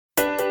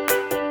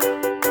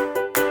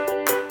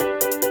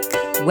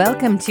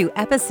Welcome to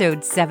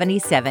episode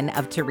 77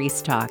 of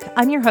Therese Talk.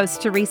 I'm your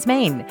host, Therese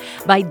Main.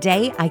 By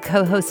day, I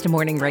co-host a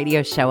morning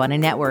radio show on a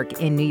network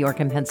in New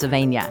York and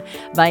Pennsylvania.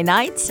 By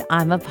night,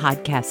 I'm a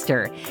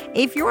podcaster.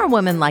 If you're a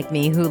woman like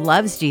me who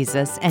loves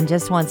Jesus and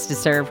just wants to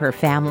serve her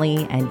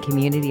family and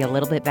community a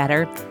little bit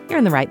better, you're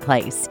in the right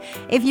place.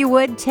 If you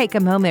would, take a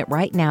moment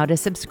right now to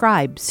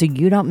subscribe so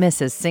you don't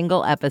miss a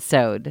single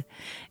episode.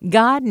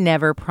 God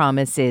never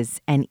promises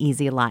an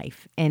easy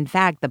life. In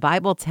fact, the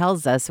Bible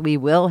tells us we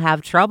will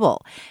have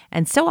trouble.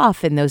 And so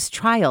often those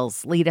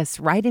trials lead us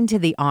right into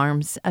the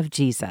arms of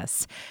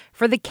Jesus.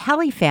 For the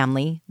Kelly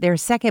family, their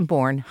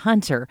second-born,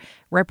 Hunter,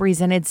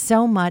 represented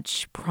so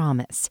much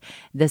promise.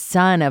 The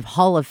son of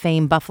Hall of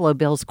Fame Buffalo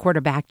Bills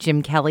quarterback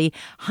Jim Kelly,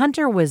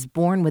 Hunter was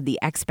born with the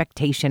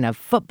expectation of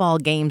football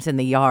games in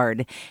the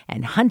yard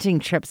and hunting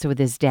trips with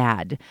his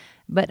dad.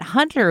 But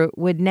Hunter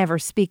would never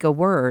speak a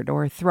word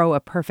or throw a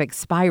perfect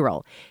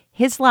spiral.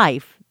 His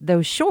life,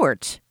 though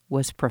short,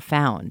 was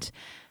profound.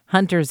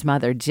 Hunter's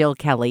mother, Jill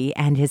Kelly,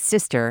 and his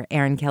sister,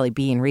 Erin Kelly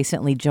Bean,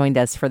 recently joined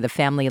us for the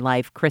Family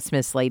Life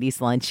Christmas Ladies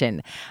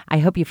Luncheon. I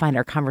hope you find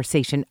our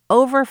conversation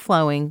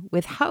overflowing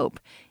with hope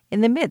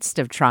in the midst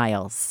of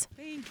trials.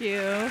 Thank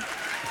you.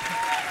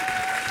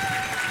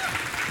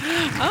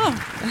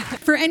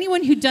 For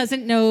anyone who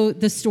doesn't know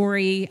the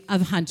story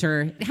of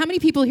Hunter, how many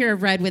people here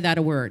have read Without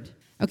a Word?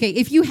 Okay,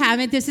 if you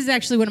haven't, this is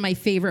actually one of my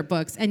favorite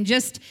books. And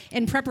just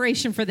in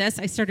preparation for this,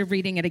 I started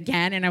reading it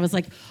again, and I was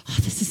like, oh,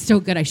 this is so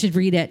good. I should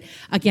read it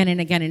again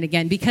and again and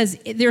again, because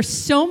there's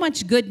so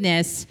much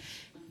goodness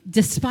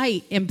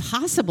despite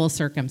impossible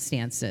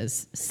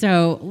circumstances.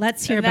 So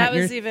let's hear about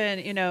your... That was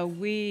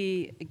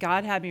even,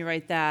 God had me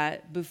write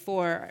that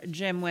before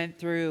Jim went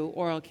through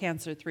oral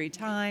cancer 3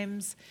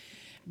 times,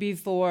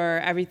 before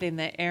everything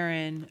that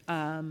Erin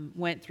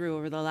went through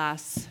over the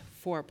last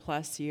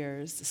 4+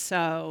 years.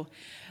 So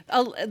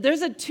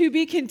there's a to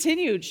be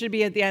continued should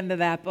be at the end of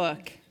that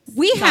book.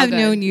 We have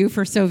known you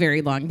for so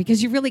very long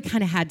because you really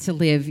kind of had to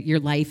live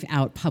your life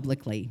out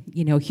publicly.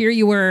 You know, here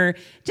you were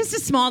just a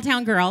small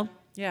town girl,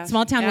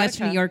 small town West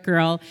New York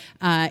girl,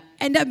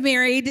 end up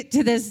married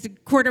to this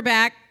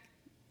quarterback.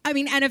 I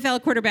mean,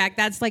 NFL quarterback,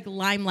 that's like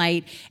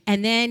limelight.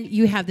 And then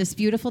you have this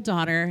beautiful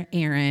daughter,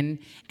 Erin,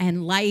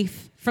 and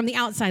life from the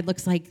outside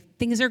looks like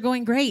things are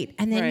going great.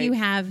 And then you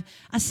have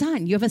a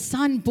son. You have a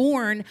son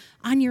born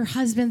on your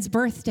husband's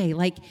birthday.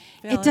 Like,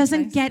 it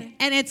doesn't get,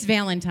 and it's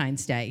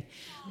Valentine's Day.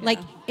 Yeah. Like,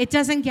 it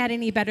doesn't get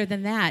any better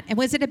than that. And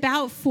was it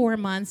about 4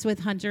 months with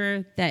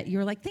Hunter that you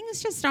were like,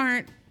 things just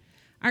aren't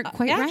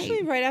quite right?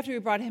 Actually, right after we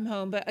brought him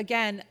home. But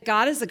again,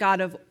 God is a God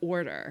of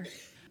order.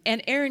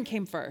 And Erin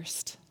came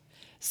first.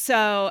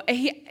 So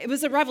it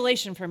was a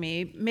revelation for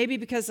me, maybe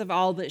because of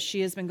all that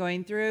she has been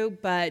going through,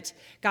 but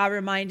God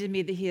reminded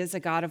me that he is a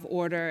God of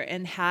order.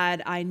 And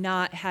had I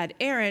not had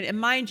Erin, and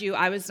mind you,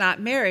 I was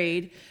not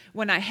married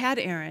when I had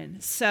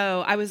Erin,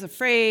 so I was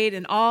afraid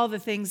and all the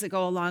things that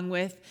go along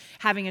with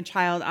having a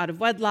child out of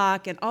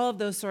wedlock and all of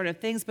those sort of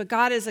things. But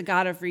God is a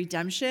God of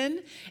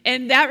redemption,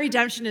 and that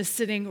redemption is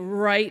sitting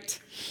right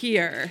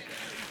here.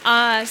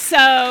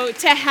 So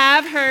to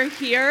have her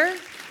here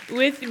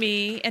with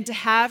me and to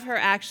have her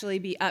actually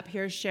be up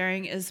here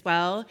sharing as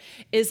well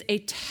is a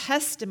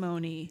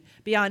testimony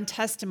beyond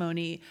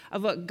testimony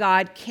of what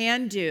God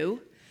can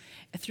do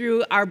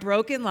through our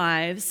broken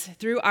lives,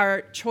 through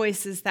our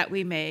choices that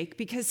we make,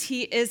 because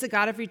he is a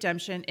God of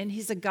redemption and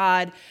he's a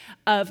God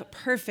of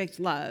perfect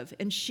love.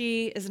 And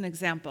she is an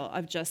example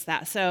of just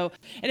that. So,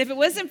 and if it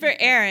wasn't for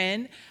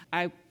Erin,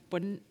 I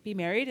wouldn't be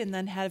married and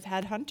then have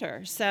had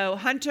Hunter. So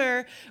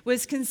Hunter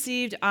was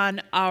conceived on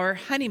our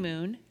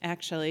honeymoon,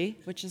 actually,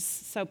 which is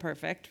so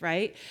perfect,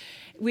 right?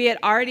 We had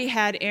already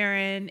had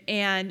Erin,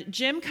 and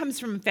Jim comes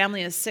from a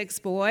family of 6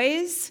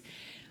 boys,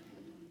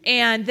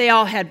 and they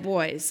all had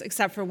boys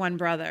except for one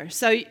brother.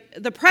 So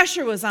the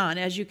pressure was on,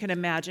 as you can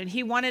imagine.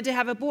 He wanted to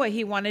have a boy.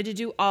 He wanted to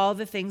do all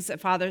the things that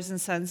fathers and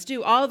sons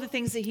do, all the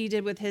things that he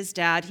did with his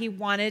dad. He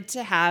wanted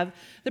to have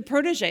the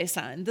protege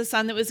son, the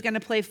son that was going to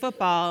play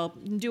football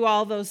and do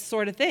all those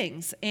sort of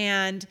things.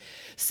 And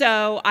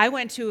so I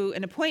went to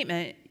an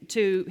appointment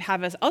to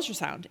have an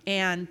ultrasound,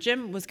 and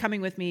Jim was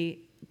coming with me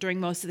during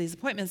most of these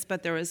appointments,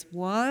 but there was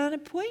one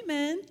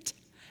appointment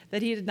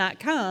that he did not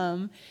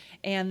come,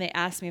 and they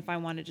asked me if I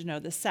wanted to know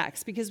the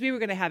sex, because we were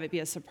going to have it be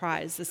a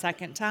surprise the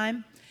second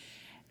time.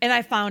 And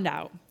I found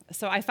out.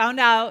 So I found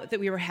out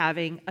that we were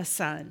having a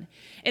son.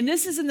 And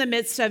this is in the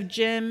midst of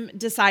Jim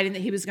deciding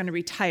that he was going to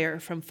retire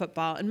from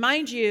football. And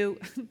mind you,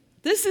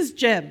 this is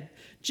Jim.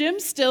 Jim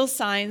still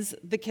signs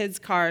the kids'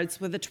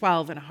 cards with a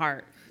 12 and a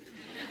heart.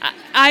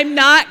 I'm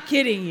not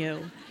kidding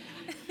you.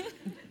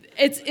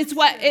 It's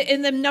what,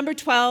 and the number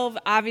 12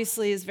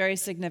 obviously is very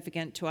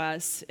significant to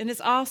us, and it's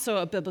also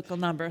a biblical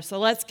number. So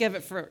let's give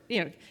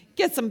it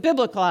get some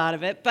biblical out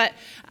of it. But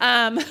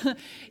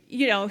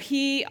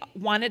he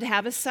wanted to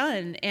have a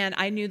son, and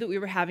I knew that we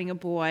were having a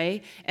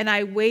boy, and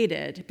I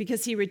waited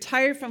because he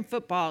retired from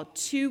football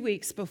 2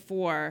 weeks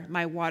before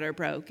my water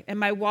broke, and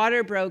my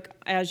water broke,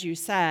 as you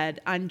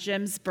said, on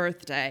Jim's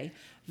birthday,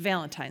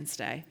 Valentine's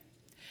Day.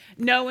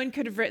 No one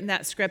could have written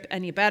that script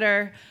any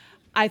better.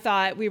 I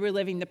thought we were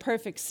living the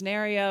perfect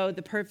scenario,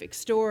 the perfect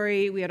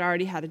story. We had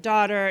already had a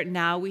daughter.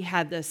 Now we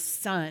had this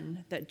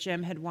son that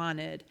Jim had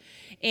wanted.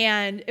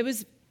 And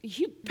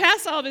he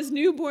passed all of his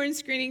newborn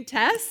screening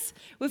tests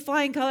with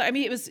flying color. I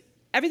mean,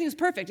 everything was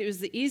perfect. It was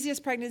the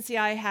easiest pregnancy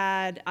I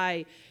had.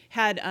 I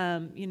had,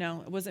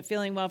 wasn't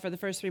feeling well for the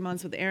first 3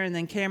 months with Aaron,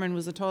 then Cameron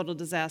was a total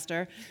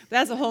disaster.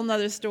 That's a whole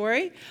nother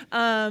story.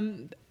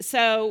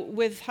 So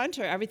with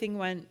Hunter, everything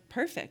went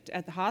perfect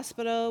at the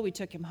hospital. We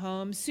took him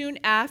home. Soon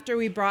after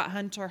we brought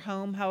Hunter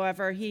home,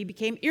 however, he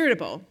became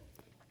irritable.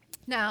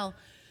 Now,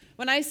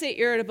 when I say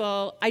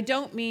irritable, I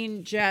don't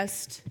mean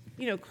just,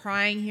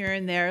 crying here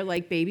and there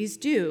like babies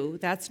do.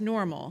 That's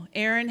normal.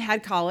 Aaron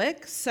had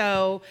colic,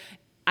 so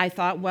I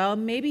thought, well,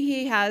 maybe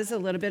he has a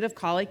little bit of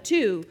colic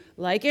too,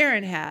 like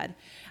Aaron had.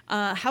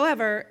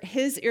 However,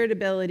 his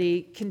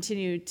irritability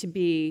continued to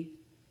be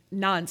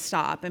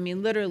nonstop. I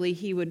mean, literally,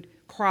 he would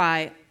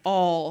cry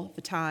all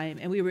the time,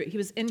 and he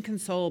was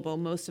inconsolable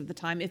most of the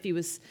time if he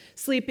was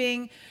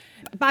sleeping.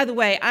 By the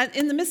way,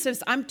 in the midst of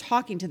this, I'm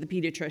talking to the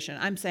pediatrician.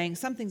 I'm saying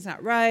something's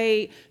not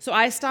right. So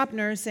I stopped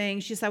nursing.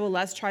 She said, well,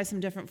 let's try some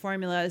different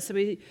formulas. So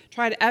we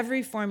tried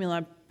every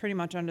formula pretty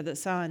much under the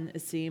sun,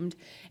 it seemed.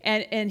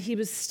 And he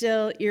was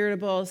still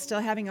irritable, still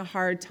having a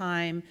hard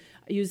time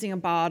using a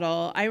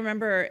bottle. I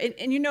remember,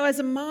 and as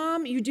a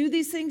mom, you do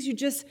these things, you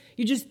just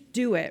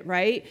do it,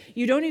 right?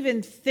 You don't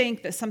even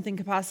think that something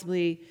could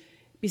possibly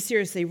be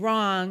seriously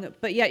wrong,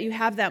 but yet you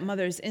have that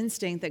mother's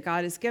instinct that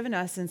God has given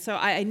us. And so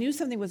I knew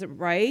something wasn't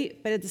right,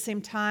 but at the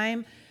same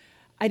time,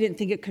 I didn't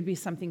think it could be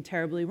something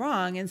terribly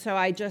wrong. And so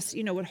I just,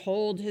 would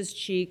hold his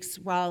cheeks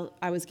while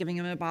I was giving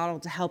him a bottle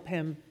to help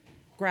him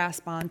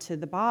grasp onto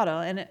the bottle.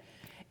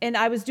 And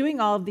I was doing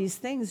all of these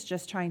things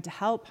just trying to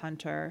help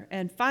Hunter.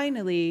 And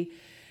finally,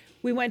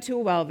 we went to a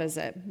well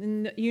visit.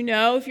 And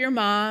if you're a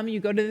mom,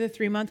 you go to the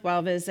 3-month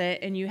well visit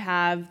and you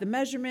have the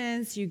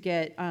measurements, you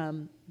get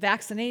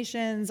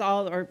vaccinations,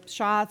 or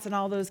shots and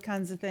all those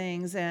kinds of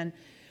things. And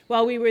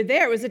while we were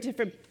there, it was a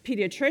different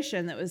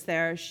pediatrician that was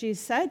there. She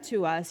said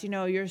to us,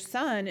 your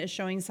son is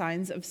showing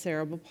signs of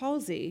cerebral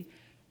palsy.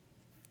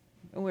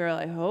 And we were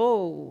like,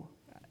 oh,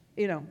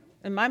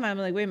 in my mind, I'm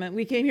like, wait a minute,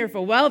 we came here for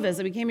a well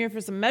visit. We came here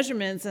for some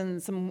measurements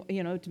and some,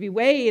 to be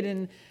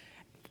weighed.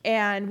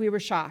 And we were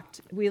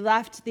shocked. We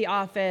left the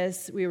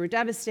office. We were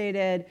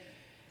devastated.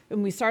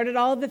 And we started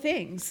all of the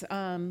things.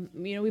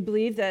 We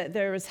believe that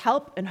there is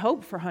help and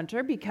hope for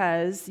Hunter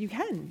because you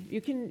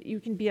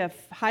can be a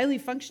highly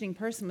functioning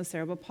person with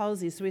cerebral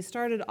palsy. So we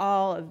started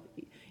all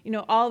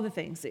of the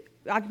things,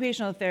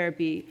 occupational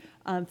therapy,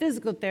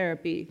 physical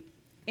therapy,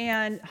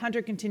 and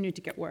Hunter continued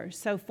to get worse.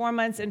 So 4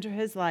 months into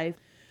his life,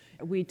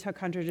 we took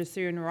Hunter to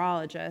see a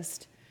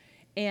neurologist,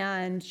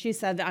 and she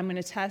said that I'm going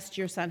to test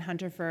your son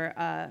Hunter for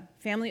a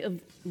family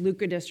of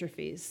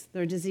leukodystrophies.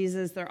 They're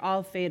diseases, they're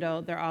all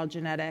fatal, they're all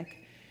genetic.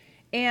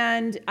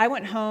 And I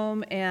went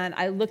home and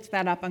I looked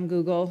that up on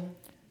Google.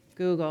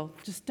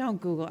 Just don't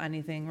Google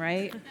anything,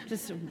 right?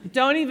 Just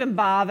don't even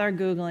bother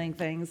Googling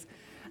things.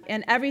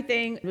 And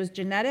everything was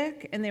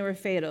genetic and they were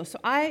fatal. So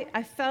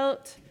I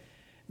felt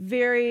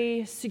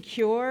very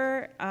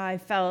secure. I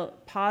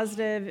felt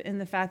positive in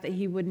the fact that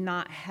he would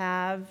not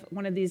have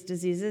one of these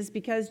diseases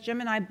because Jim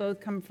and I both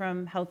come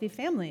from healthy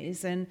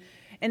families. And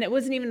it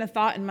wasn't even a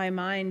thought in my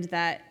mind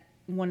that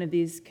one of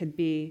these could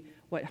be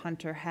what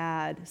Hunter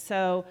had.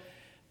 So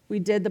we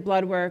did the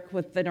blood work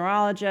with the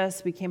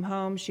neurologist. We came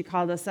home. She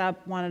called us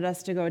up, wanted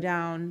us to go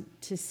down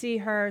to see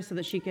her so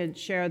that she could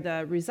share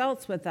the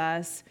results with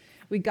us.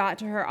 We got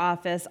to her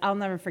office. I'll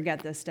never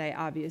forget this day,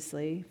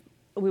 obviously.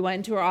 We went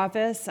into her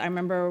office. I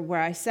remember where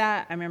I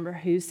sat. I remember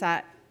who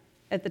sat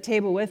at the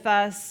table with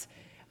us,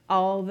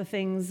 all the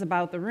things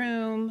about the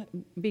room,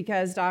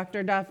 because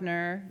Dr.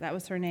 Duffner, that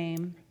was her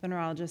name, the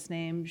neurologist's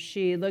name,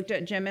 she looked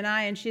at Jim and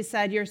I and she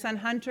said, your son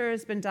Hunter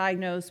has been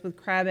diagnosed with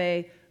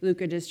Krabbe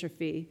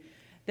leukodystrophy.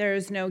 There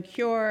is no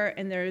cure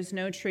and there is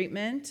no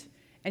treatment,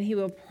 and he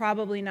will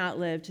probably not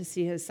live to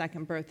see his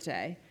second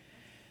birthday.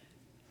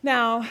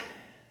 Now,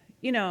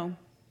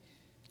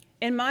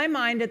 in my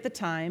mind at the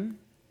time,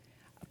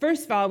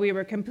 first of all, we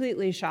were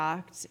completely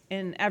shocked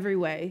in every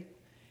way.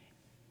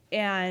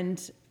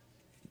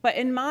 But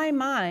in my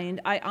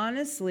mind, I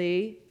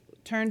honestly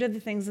turned to the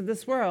things of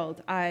this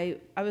world. I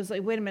was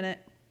like, wait a minute,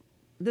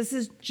 this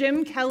is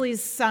Jim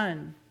Kelly's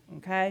son,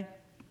 okay?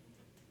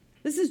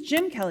 This is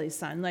Jim Kelly's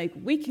son. Like,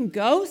 we can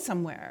go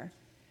somewhere.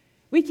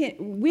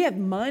 We have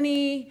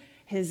money,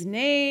 his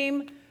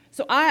name.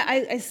 So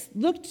I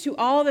looked to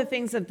all the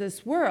things of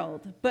this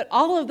world, but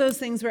all of those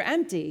things were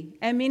empty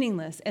and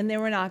meaningless, and they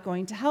were not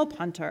going to help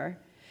Hunter.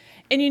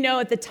 And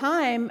at the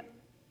time,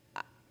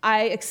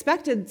 I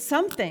expected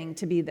something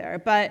to be there,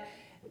 but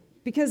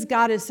because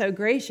God is so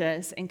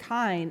gracious and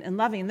kind and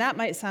loving, that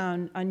might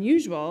sound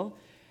unusual,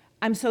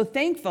 I'm so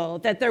thankful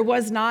that there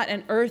was not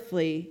an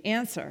earthly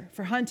answer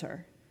for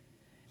Hunter.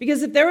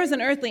 Because if there was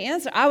an earthly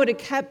answer, I would have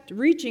kept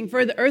reaching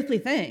for the earthly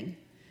thing.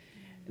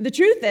 The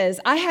truth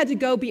is, I had to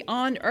go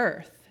beyond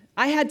earth.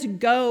 I had to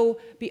go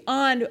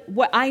beyond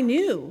what I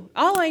knew.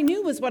 All I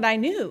knew was what I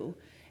knew.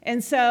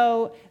 And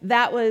so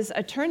that was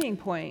a turning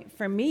point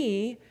for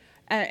me.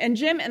 And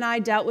Jim and I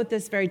dealt with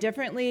this very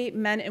differently.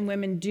 Men and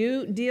women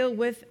do deal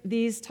with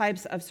these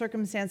types of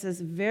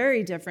circumstances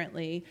very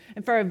differently.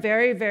 And for a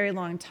very, very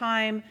long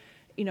time,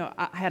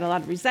 I had a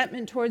lot of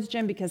resentment towards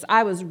Jim because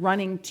I was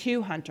running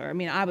to Hunter. I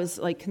mean, I was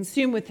like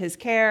consumed with his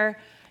care,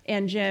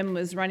 and Jim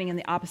was running in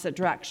the opposite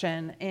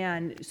direction.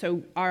 And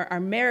so our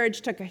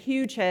marriage took a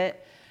huge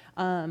hit.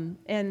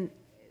 And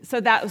so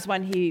that was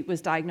when he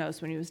was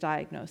diagnosed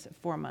at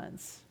 4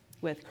 months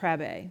with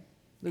Krabbe.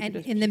 And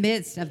in the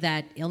midst of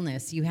that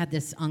illness, you had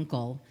this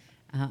uncle,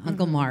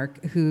 Uncle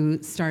Mark,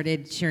 who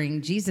started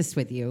sharing Jesus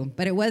with you.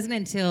 But it wasn't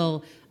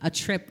until a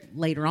trip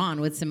later on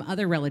with some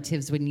other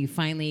relatives when you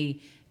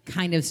finally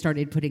kind of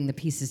started putting the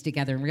pieces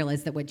together and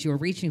realized that what you were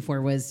reaching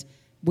for was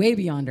way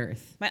beyond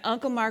earth. My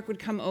Uncle Mark would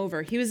come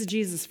over. He was a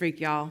Jesus freak,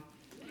 y'all.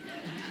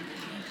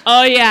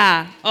 Oh,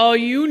 yeah. Oh,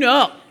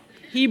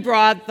 He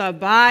brought the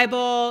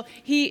Bible.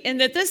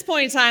 And at this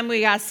point in time,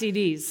 we got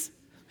CDs.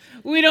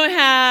 We don't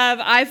have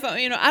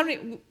iPhone. I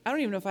don't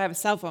even know if I have a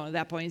cell phone at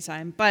that point in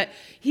time. But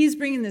he's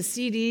bringing the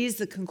CDs,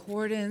 the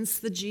concordance,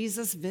 the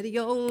Jesus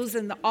videos,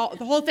 and the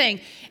whole thing.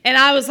 And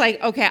I was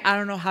like, okay, I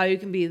don't know how you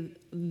can be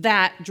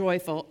that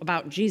joyful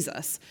about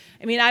Jesus.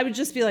 I mean, I would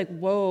just be like,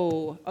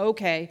 whoa,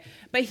 okay.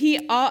 But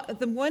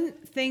the one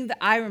thing that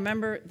I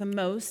remember the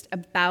most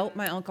about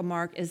my Uncle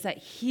Mark is that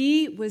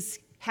he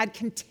had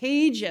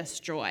contagious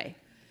joy,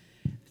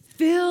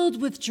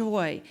 filled with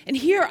joy. And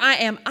here I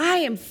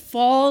am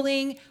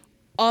falling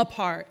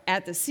apart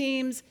at the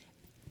seams.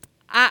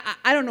 I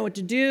don't know what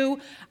to do.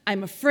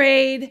 I'm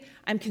afraid.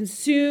 I'm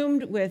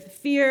consumed with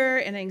fear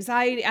and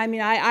anxiety. I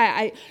mean,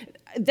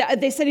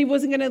 they said he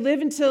wasn't going to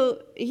live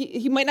until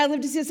he might not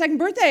live to see his second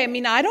birthday. I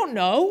mean, I don't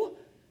know,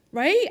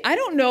 right? I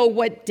don't know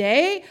what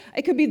day.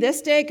 It could be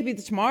this day. It could be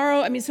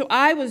tomorrow. I mean, so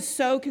I was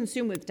so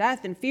consumed with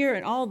death and fear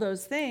and all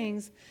those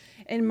things.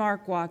 And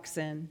Mark walks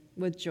in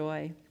with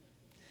joy.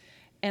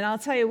 And I'll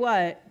tell you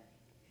what,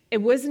 it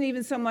wasn't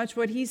even so much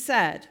what he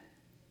said,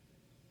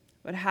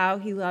 but how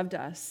he loved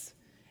us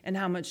and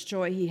how much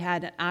joy he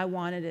had. And I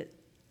wanted it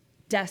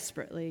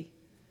desperately.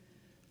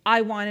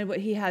 I wanted what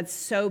he had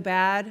so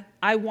bad.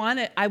 I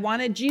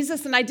wanted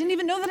Jesus, and I didn't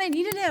even know that I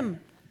needed him.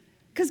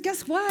 Because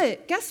guess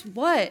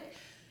what?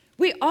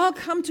 We all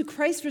come to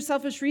Christ for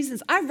selfish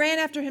reasons. I ran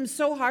after him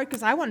so hard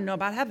because I want to know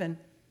about heaven.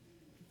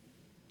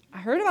 I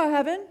heard about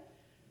heaven.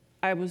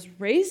 I was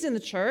raised in the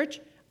church.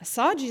 I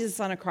saw Jesus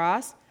on a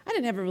cross. I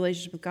didn't have a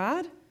relationship with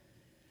God.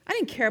 I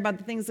didn't care about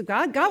the things of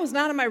God. God was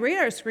not on my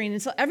radar screen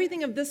until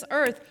everything of this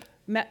earth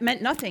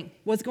meant nothing.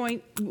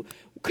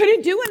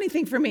 Couldn't do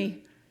anything for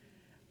me.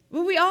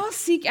 But we all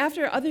seek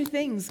after other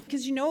things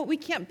because you know what? We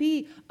can't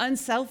be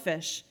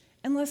unselfish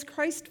unless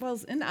Christ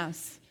dwells in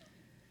us.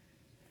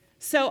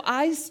 So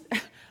I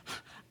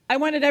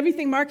wanted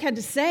everything Mark had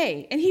to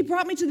say, and he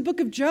brought me to the book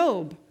of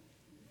Job.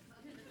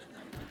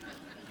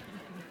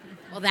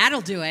 Well,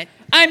 that'll do it.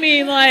 I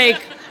mean,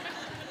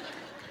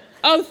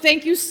 oh,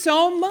 thank you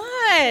so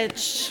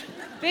much.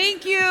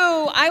 Thank you.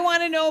 I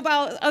want to know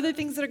about other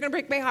things that are going to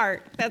break my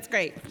heart. That's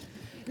great.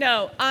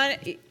 No,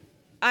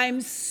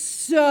 I'm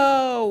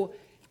so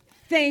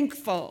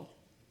thankful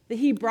that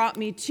he brought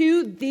me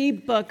to the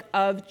book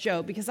of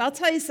Job, because I'll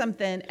tell you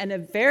something,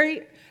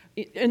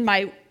 in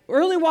my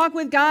early walk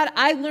with God,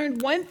 I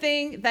learned one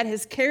thing that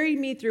has carried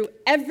me through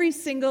every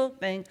single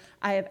thing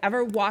I have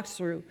ever walked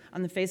through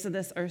on the face of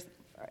this earth.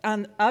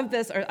 I'm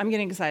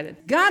getting excited.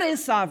 God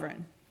is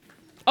sovereign.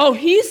 Oh,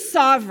 he's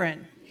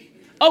sovereign.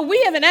 Oh,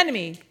 we have an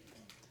enemy.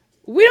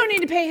 We don't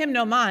need to pay him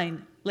no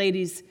mind,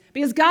 ladies,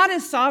 because God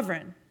is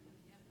sovereign.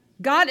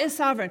 God is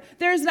sovereign.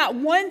 There is not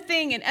one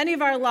thing in any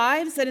of our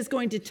lives that is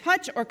going to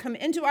touch or come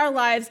into our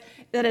lives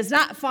that is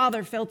not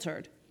Father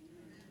filtered.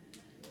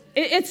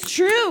 It's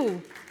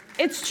true.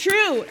 It's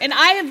true. And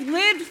I have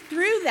lived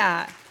through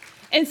that.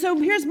 And so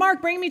here's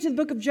Mark bringing me to the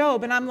book of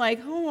Job, and I'm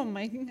like, oh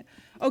my,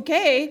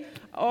 okay,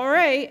 all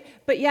right.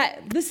 But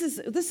yet, this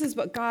is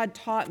what God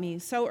taught me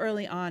so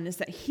early on, is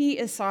that he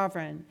is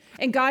sovereign.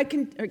 And God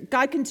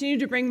continued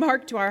to bring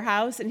Mark to our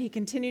house, and he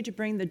continued to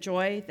bring the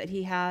joy that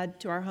he had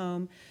to our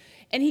home.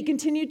 And he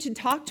continued to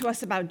talk to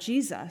us about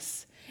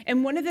Jesus.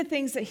 And one of the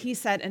things that he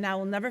said, and I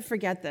will never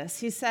forget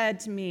this, he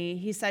said to me,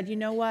 you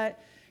know what?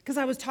 Because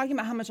I was talking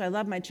about how much I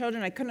love my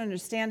children. I couldn't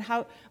understand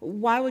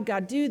why would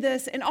God do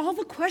this? And all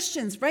the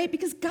questions, right?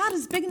 Because God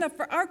is big enough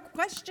for our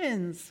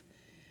questions.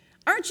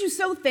 Aren't you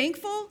so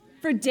thankful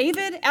for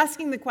David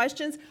asking the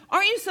questions?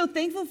 Aren't you so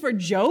thankful for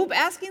Job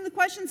asking the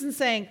questions and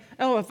saying,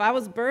 oh, if I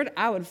was a bird,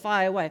 I would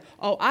fly away.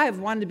 Oh, I've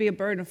wanted to be a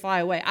bird and fly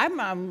away. I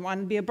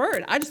want to be a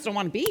bird. I just don't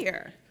want to be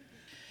here.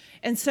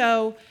 And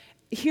so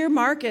here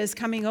Mark is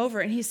coming over,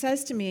 and he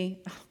says to me,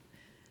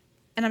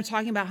 and I'm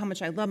talking about how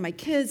much I love my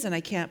kids, and I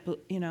can't,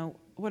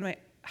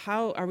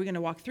 how are we going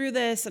to walk through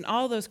this, and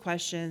all those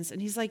questions. And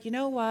he's like, you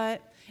know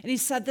what? And he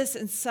said this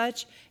in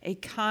such a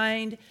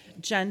kind,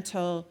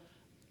 gentle,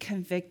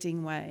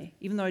 convicting way.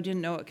 Even though I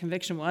didn't know what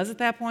conviction was at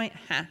that point,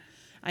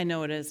 I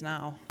know it is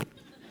now.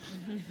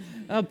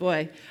 Oh,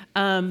 boy.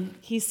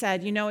 He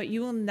said, you know what?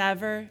 You will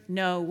never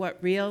know what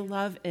real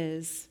love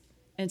is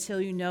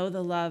until you know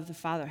the love the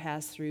Father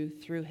has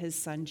through his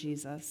Son,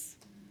 Jesus.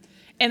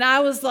 And I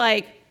was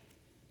like,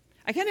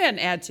 I kind of had an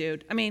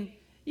attitude. I mean,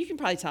 you can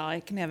probably tell I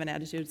can have an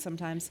attitude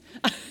sometimes.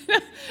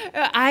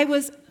 I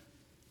was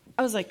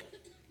like,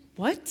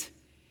 what?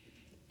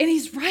 And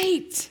he's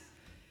right.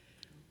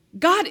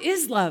 God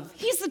is love.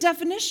 He's the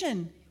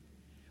definition.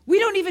 We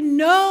don't even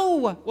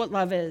know what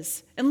love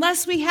is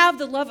unless we have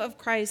the love of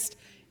Christ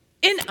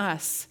in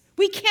us.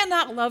 We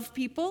cannot love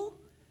people.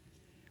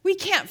 We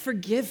can't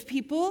forgive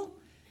people.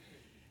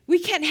 We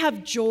can't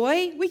have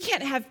joy. We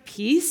can't have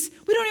peace.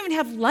 We don't even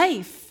have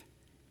life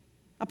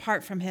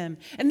apart from him.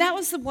 And that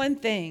was the one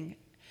thing,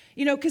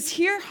 because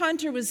here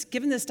Hunter was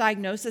given this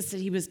diagnosis that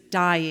he was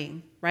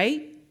dying,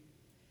 right?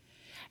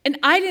 And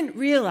I didn't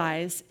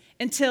realize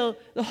until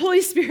the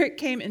Holy Spirit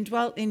came and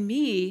dwelt in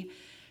me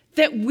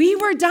that we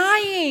were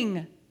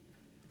dying.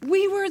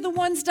 We were the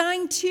ones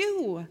dying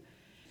too.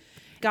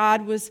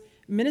 God was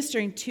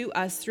ministering to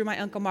us through my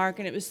Uncle Mark,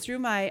 and it was through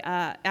my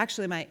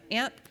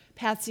Aunt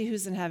Patsy,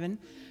 who's in heaven.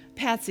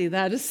 Patsy,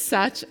 that is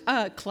such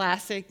a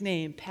classic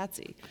name,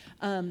 Patsy.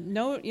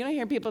 No, you don't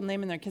hear people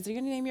naming their kids. Are you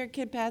going to name your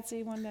kid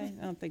Patsy one day?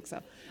 I don't think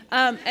so.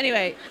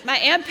 Anyway, my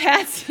Aunt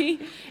Patsy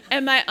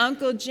and my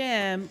Uncle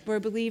Jim were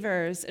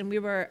believers, and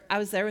I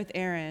was there with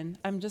Aaron.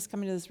 I'm just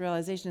coming to this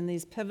realization in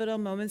these pivotal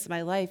moments of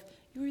my life.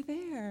 You were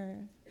there.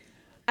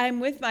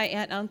 I'm with my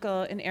aunt and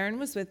uncle, and Erin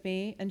was with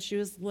me, and she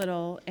was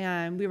little,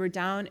 and we were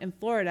down in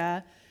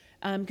Florida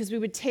because we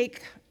would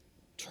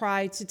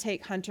try to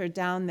take Hunter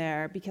down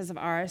there because of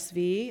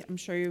RSV. I'm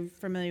sure you're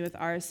familiar with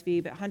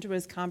RSV, but Hunter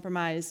was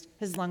compromised.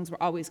 His lungs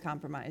were always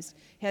compromised.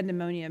 He had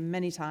pneumonia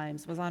many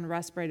times, was on a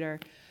respirator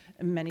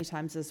many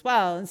times as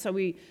well. And so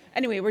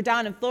we're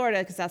down in Florida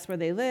because that's where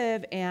they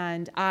live,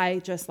 and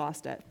I just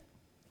lost it.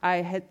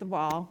 I hit the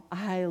wall.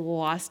 I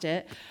lost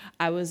it.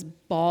 I was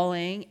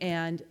bawling,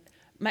 and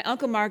my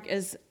Uncle Mark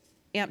is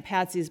Aunt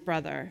Patsy's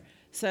brother.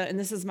 And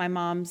this is my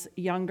mom's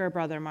younger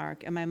brother,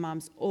 Mark, and my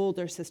mom's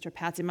older sister,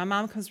 Patsy. My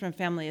mom comes from a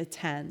family of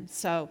 10.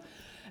 So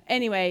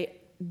anyway,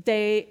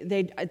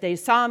 they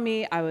saw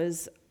me. I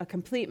was a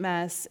complete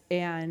mess,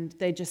 and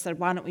they just said,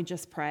 why don't we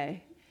just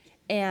pray?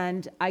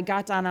 And I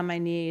got down on my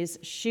knees.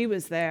 She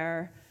was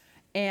there,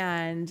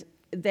 and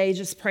they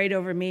just prayed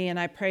over me, and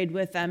I prayed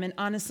with them. And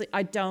honestly,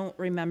 I don't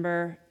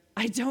remember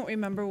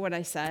what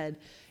I said,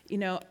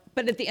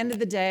 but at the end of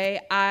the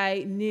day,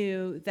 I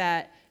knew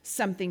that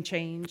something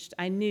changed.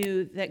 I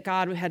knew that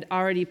God had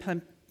already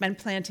been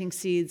planting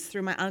seeds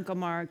through my Uncle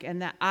Mark,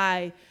 and that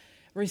I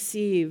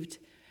received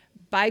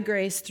by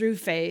grace through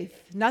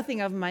faith,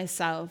 nothing of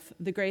myself,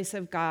 the grace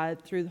of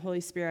God through the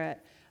Holy Spirit.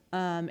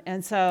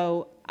 And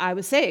so I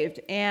was saved,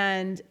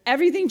 and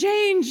everything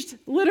changed,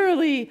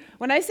 literally.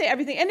 When I say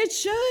everything, and it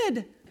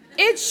should.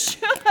 It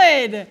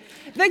should.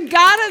 The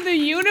God of the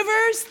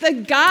universe,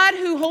 the God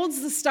who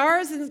holds the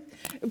stars and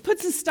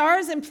puts the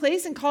stars in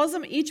place and calls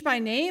them each by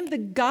name, the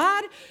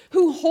God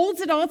who holds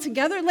it all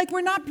together, like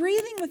we're not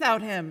breathing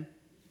without him.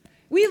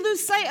 We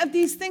lose sight of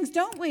these things,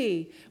 don't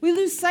we? We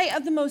lose sight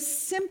of the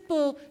most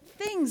simple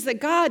things that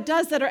God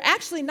does that are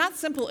actually not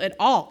simple at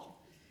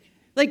all.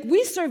 Like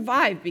we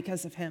survive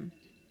because of him.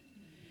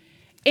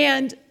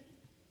 And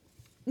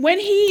when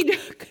he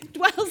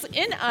dwells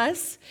in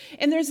us,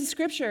 and there's a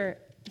scripture,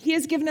 he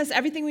has given us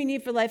everything we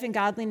need for life and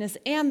godliness,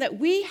 and that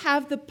we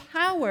have the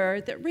power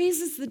that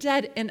raises the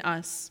dead in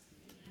us.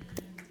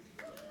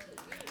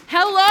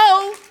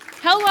 Hello.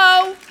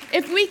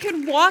 If we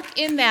could walk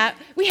in that,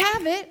 we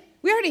have it.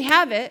 We already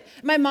have it.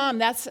 My mom,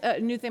 that's a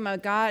new thing.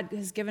 God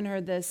has given her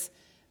this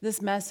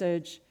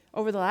message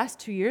over the last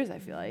 2 years, I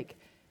feel like.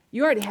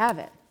 You already have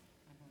it.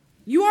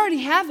 You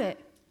already have it.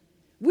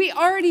 We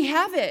already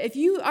have it. If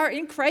you are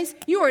in Christ,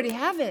 you already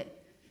have it.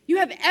 You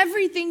have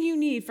everything you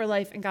need for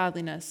life and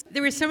godliness.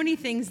 There were so many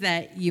things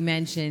that you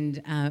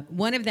mentioned.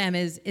 One of them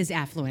is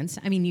affluence.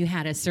 I mean, you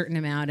had a certain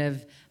amount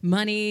of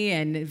money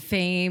and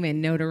fame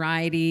and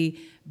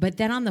notoriety. But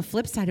then on the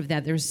flip side of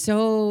that, there's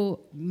so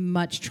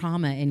much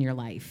trauma in your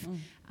life.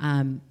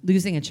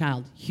 Losing a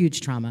child,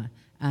 huge trauma.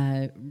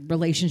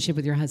 Relationship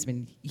with your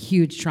husband,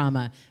 huge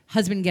trauma.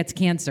 Husband gets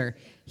cancer,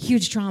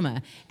 huge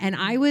trauma. And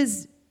I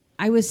was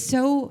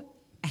so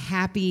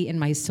happy in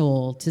my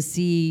soul to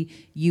see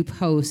you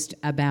post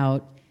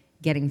about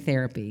getting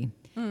therapy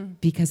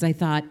because I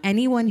thought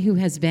anyone who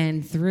has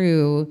been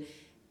through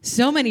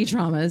so many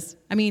traumas,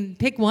 I mean,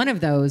 pick one of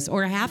those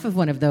or half of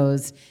one of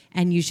those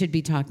and you should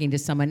be talking to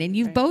someone. And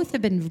you both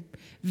have been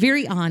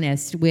very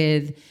honest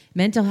with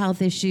mental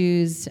health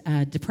issues,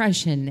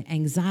 depression,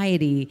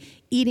 anxiety,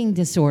 eating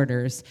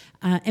disorders.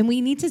 And we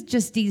need to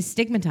just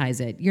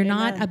destigmatize it. You're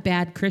not a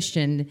bad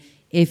Christian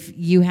if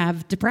you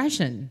have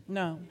depression.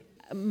 No.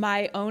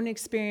 My own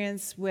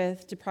experience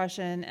with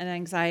depression and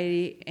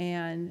anxiety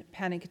and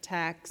panic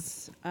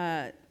attacks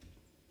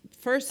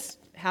first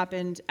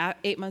happened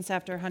 8 months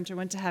after Hunter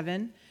went to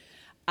heaven.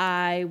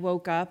 I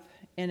woke up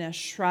in a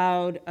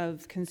shroud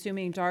of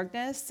consuming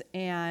darkness,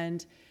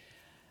 and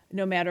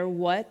no matter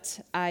what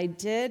I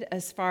did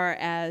as far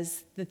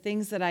as the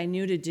things that I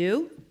knew to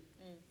do,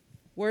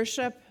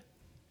 worship,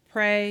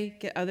 pray,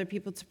 get other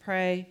people to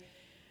pray,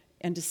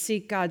 and to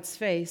seek God's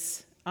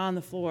face on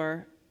the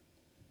floor,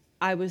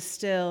 I was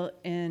still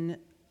in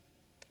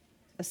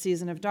a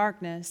season of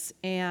darkness.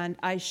 And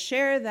I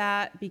share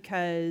that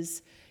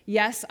because,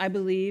 yes, I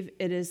believe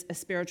it is a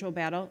spiritual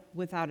battle,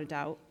 without a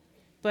doubt.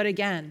 But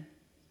again,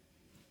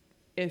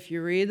 if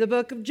you read the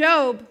book of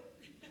Job,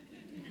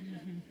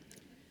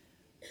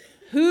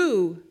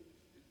 who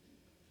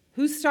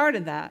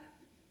started that?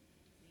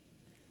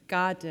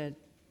 God did.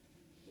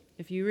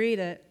 If you read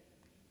it,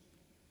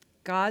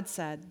 God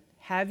said,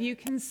 "Have you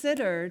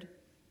considered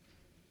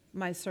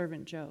my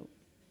servant Job?"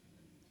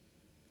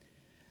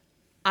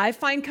 I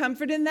find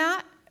comfort in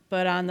that,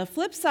 but on the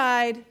flip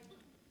side,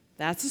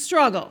 that's a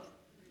struggle.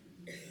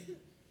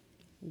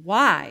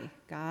 Why,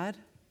 God?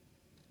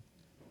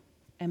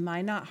 Am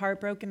I not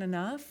heartbroken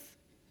enough?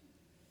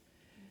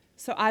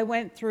 So I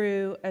went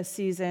through a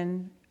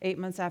season 8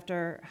 months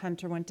after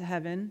Hunter went to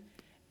heaven.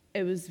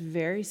 It was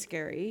very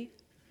scary.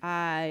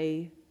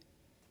 I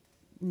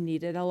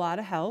needed a lot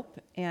of help,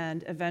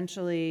 and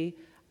eventually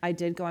I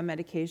did go on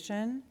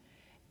medication,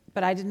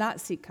 but I did not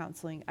seek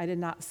counseling. I did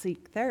not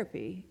seek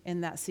therapy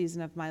in that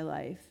season of my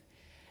life.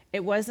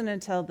 It wasn't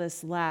until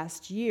this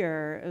last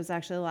year, it was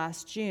actually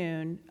last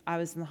June, I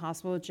was in the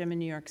hospital with Jim in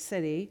New York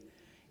City.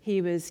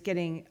 He was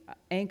getting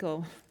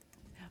ankle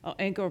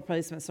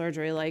replacement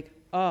surgery. Like,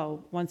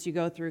 once you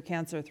go through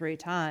cancer 3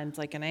 times,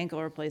 like an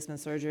ankle replacement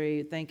surgery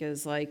you think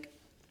is like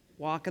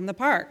walk in the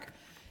park.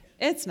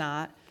 It's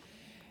not.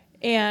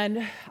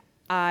 And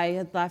I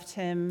had left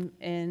him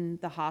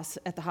at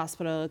the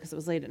hospital because it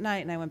was late at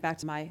night, and I went back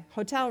to my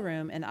hotel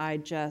room, and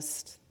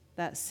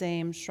that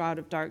same shroud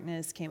of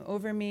darkness came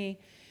over me,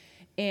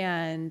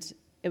 and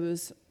it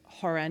was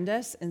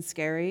horrendous and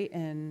scary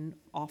and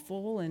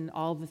awful and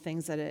all the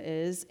things that it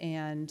is.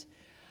 And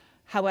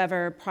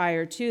however,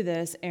 prior to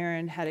this,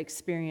 Erin had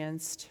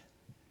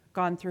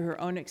gone through her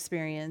own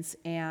experience,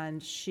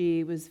 and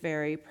she was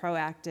very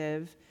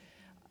proactive,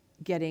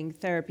 getting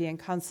therapy and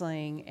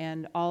counseling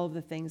and all of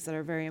the things that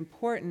are very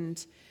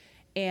important.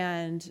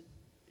 And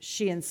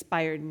she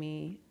inspired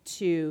me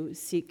to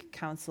seek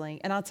counseling.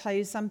 And I'll tell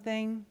you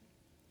something,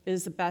 it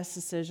is the best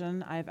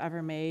decision I've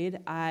ever made.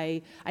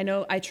 I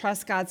know I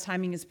trust God's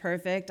timing is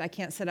perfect. I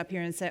can't sit up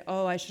here and say,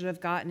 I should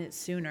have gotten it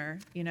sooner.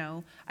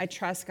 I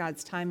trust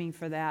God's timing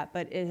for that,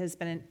 but it has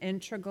been an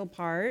integral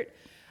part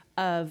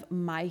of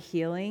my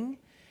healing.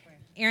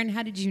 Erin,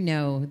 how did you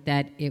know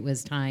that it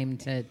was time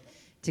to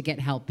get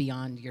help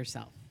beyond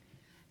yourself?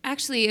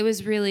 Actually, it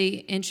was really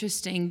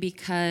interesting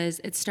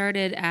because it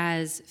started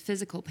as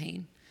physical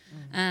pain.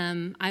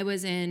 I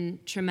was in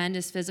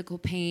tremendous physical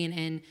pain,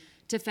 and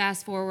to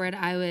fast forward,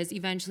 I was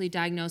eventually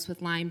diagnosed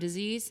with Lyme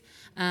disease,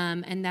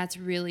 and that's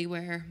really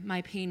where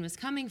my pain was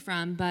coming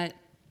from. But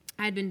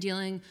I'd been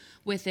dealing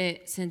with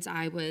it since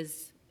I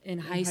was in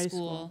high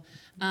school.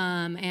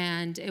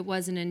 And it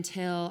wasn't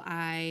until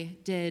I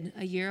did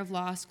a year of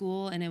law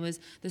school, and it was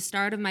the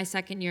start of my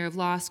second year of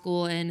law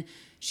school, and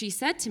she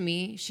said to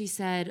me,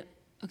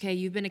 okay,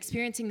 you've been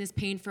experiencing this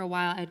pain for a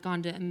while. I'd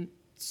gone to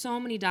so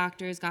many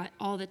doctors, got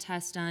all the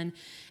tests done,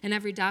 and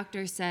every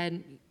doctor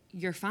said,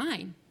 you're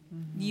fine.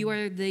 Mm-hmm. You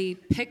are the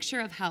picture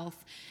of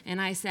health. And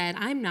I said,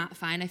 I'm not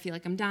fine. I feel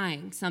like I'm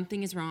dying.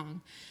 Something is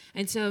wrong.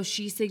 And so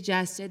she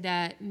suggested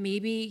that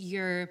maybe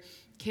you're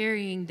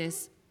carrying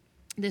this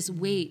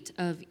weight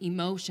of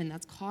emotion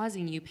that's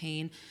causing you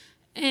pain.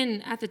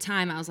 And at the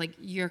time, I was like,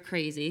 you're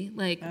crazy.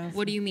 Like,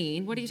 what do you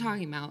mean? What are you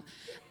talking about?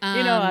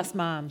 You know us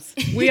moms.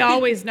 We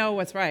always know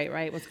what's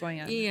right? What's going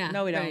on. Yeah.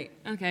 No, we don't. Right.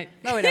 Okay.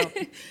 No, we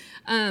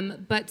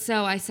don't. But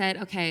so I said,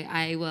 okay,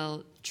 I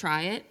will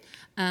try it.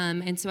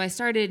 And so I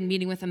started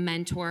meeting with a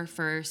mentor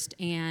first,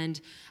 and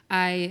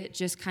I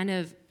just kind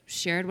of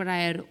shared what I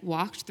had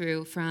walked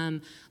through,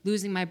 from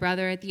losing my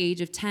brother at the age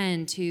of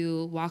 10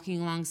 to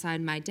walking alongside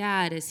my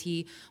dad as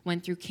he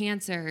went through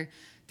cancer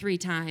 3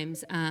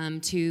 times,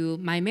 to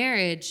my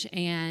marriage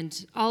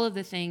and all of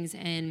the things.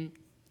 And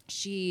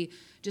she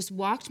just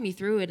walked me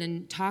through it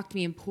and talked to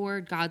me and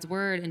poured God's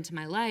word into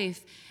my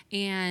life.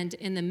 And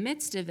in the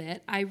midst of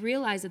it, I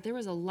realized that there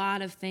was a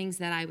lot of things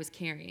that I was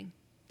carrying.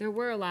 There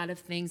were a lot of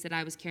things that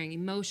I was carrying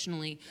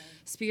emotionally,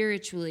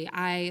 spiritually.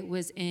 I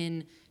was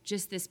in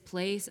just this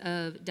place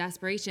of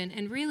desperation.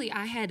 And really,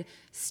 I had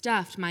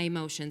stuffed my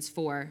emotions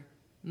for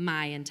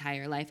my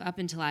entire life up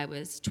until I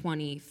was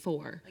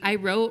 24. I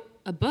wrote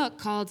a book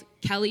called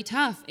Kelly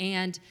Tough.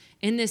 And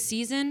in this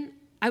season,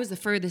 I was the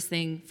furthest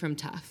thing from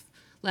tough.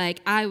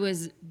 Like, I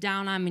was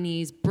down on my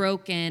knees,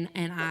 broken,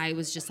 and I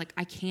was just like,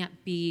 I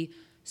can't be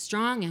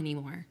strong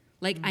anymore.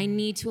 Like, I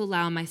need to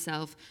allow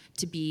myself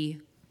to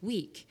be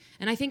weak.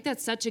 And I think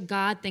that's such a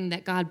God thing,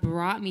 that God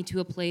brought me to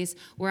a place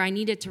where I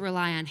needed to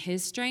rely on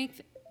his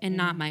strength and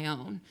not my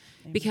own.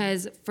 Amen.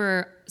 Because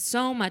for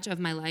so much of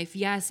my life,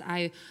 yes,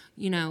 I,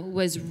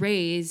 was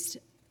raised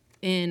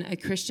in a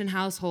Christian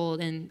household,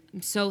 and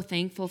I'm so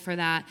thankful for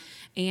that,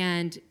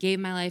 and gave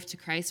my life to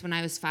Christ when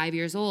I was 5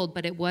 years old.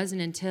 But it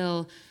wasn't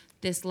until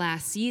this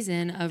last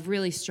season of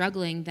really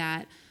struggling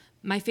that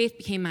my faith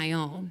became my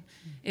own.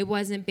 It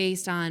wasn't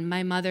based on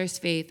my mother's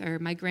faith or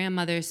my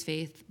grandmother's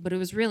faith, but it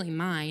was really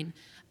mine.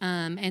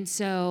 And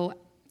so,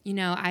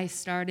 I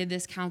started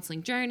this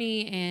counseling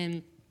journey,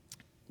 and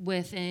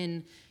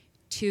within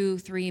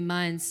 2-3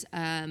 months,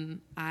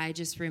 I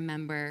just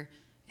remember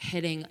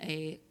hitting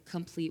a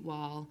complete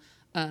wall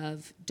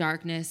of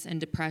darkness and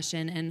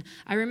depression. And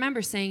I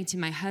remember saying to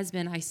my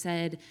husband, I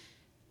said,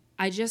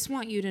 I just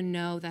want you to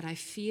know that I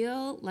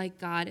feel like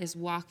God is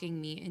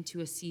walking me into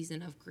a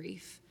season of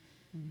grief.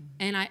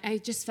 And I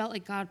just felt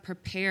like God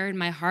prepared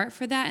my heart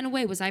for that in a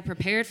way. Was I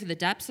prepared for the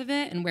depths of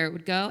it and where it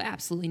would go?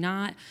 Absolutely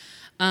not.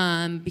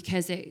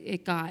 Because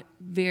it got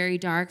very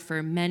dark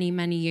for many,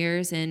 many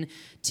years. And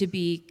to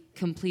be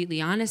completely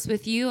honest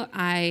with you,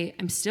 I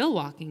am still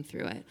walking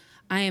through it.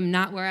 I am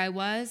not where I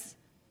was,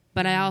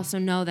 but I also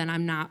know that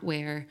I'm not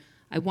where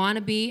I want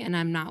to be, and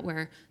I'm not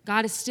where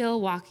God is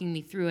still walking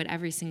me through it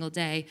every single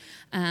day.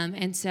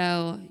 And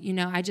so,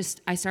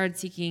 I started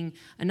seeking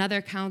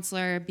another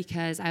counselor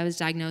because I was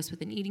diagnosed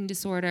with an eating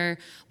disorder,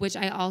 which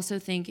I also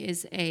think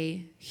is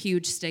a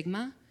huge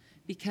stigma,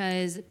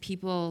 because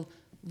people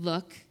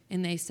look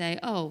and they say,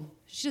 oh,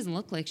 she doesn't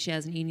look like she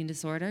has an eating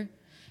disorder.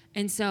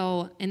 And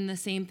so, and the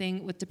same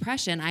thing with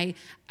depression.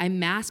 I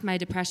masked my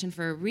depression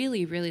for a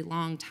really, really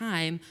long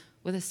time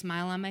with a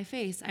smile on my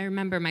face. I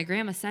remember my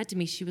grandma said to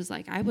me, she was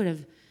like, I would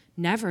have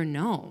never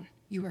known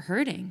you were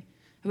hurting.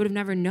 I would have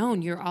never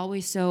known. You're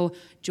always so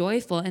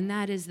joyful. And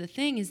that is the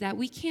thing, is that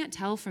we can't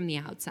tell from the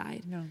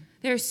outside. No.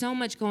 There's so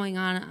much going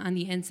on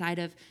the inside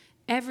of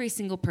every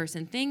single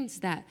person, things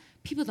that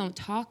people don't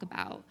talk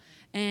about.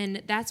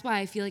 And that's why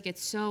I feel like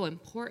it's so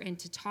important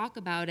to talk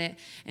about it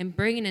and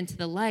bring it into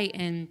the light.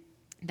 And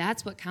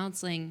that's what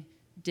counseling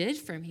did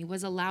for me,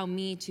 was allow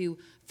me to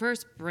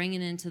first bring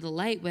it into the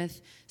light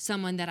with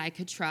someone that I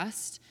could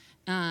trust,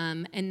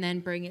 and then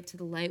bring it to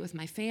the light with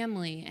my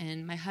family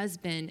and my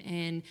husband,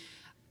 and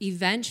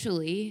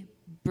eventually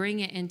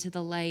bring it into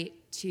the light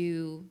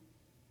to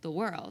the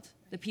world,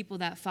 the people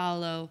that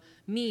follow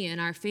me and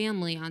our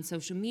family on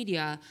social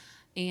media.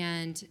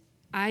 And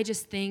I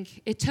just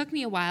think it took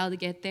me a while to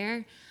get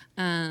there.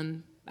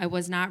 I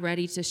was not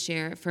ready to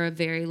share it for a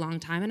very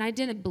long time, and I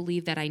didn't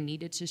believe that I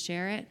needed to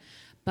share it,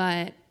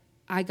 but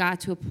I got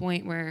to a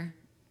point where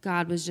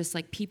God was just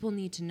like, people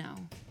need to know.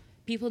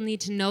 People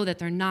need to know that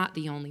they're not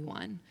the only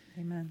one.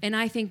 Amen. And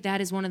I think that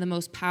is one of the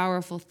most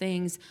powerful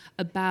things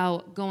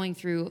about going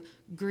through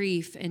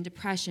grief and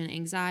depression,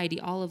 anxiety,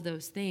 all of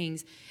those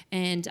things.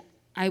 And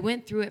I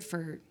went through it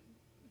for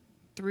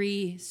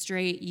 3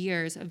 straight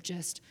years of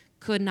just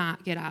could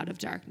not get out of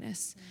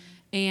darkness.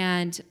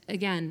 And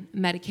again,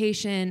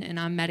 medication, and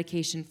on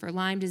medication for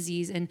Lyme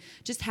disease, and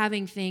just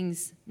having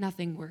things,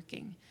 nothing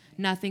working.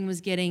 Nothing was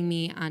getting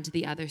me onto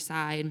the other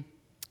side.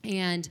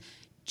 And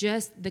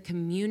just the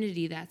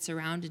community that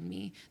surrounded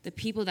me, the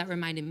people that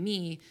reminded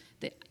me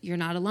that you're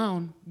not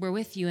alone, we're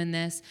with you in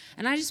this.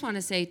 And I just want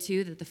to say,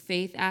 too, that the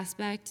faith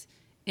aspect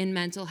in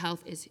mental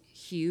health is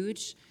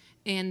huge,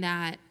 and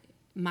that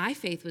my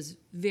faith was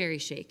very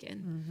shaken.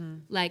 Mm-hmm.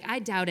 Like, I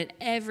doubted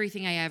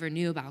everything I ever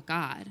knew about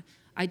God.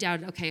 I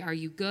doubted, okay, are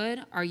you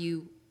good? Are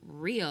you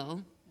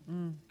real?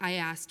 I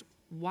asked,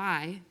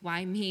 why?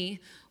 Why me?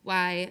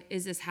 Why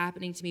is this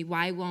happening to me?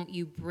 Why won't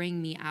you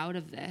bring me out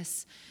of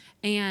this?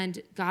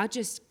 And God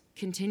just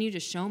continued to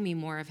show me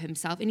more of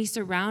himself. And he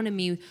surrounded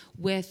me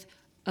with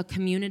a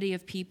community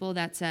of people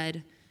that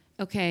said,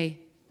 okay,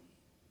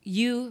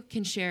 you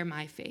can share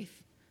my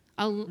faith.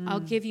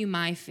 I'll give you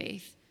my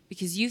faith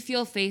because you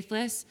feel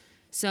faithless.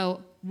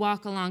 So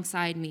walk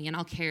alongside me and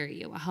I'll carry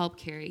you. I'll help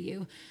carry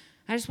you.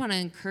 I just want to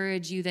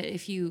encourage you that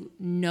if you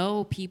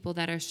know people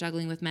that are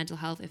struggling with mental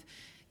health, if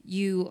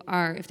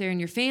they're in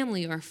your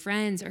family or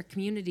friends or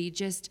community,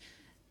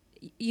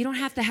 you don't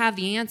have to have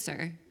the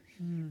answer.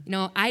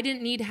 I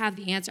didn't need to have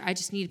the answer. I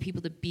just needed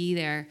people to be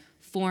there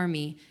for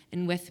me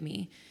and with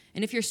me.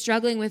 And if you're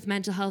struggling with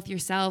mental health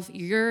yourself,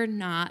 you're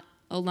not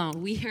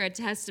alone. We are a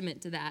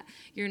testament to that.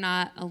 You're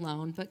not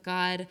alone. But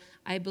God,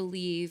 I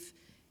believe,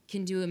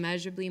 can do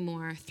immeasurably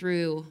more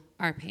through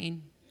our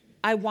pain.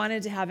 I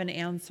wanted to have an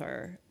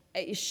answer.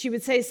 She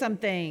would say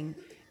something,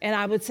 and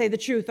I would say the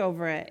truth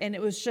over it. And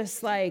it was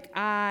just like,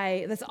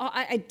 I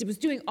was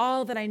doing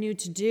all that I knew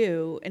to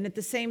do. And at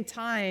the same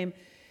time,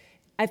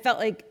 I felt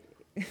like,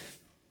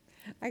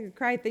 I could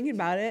cry thinking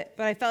about it,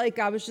 but I felt like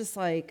God was just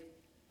like,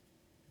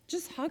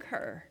 just hug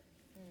her.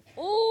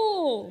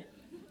 Oh,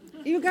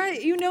 you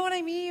guys, you know what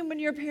I mean? When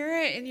you're a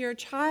parent and your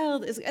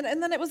child is, and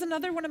then it was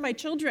another one of my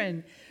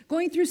children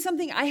going through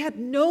something I had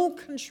no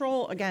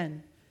control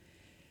again,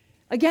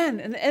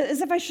 and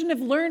as if I shouldn't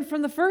have learned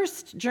from the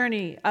first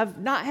journey of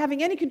not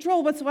having any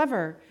control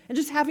whatsoever and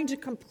just having to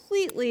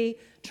completely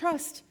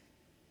trust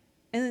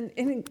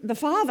in the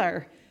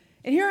Father.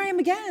 And here I am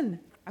again.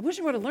 I wish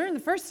I would have learned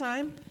the first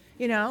time,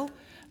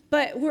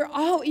 but we're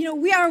all,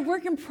 we are a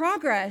work in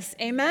progress.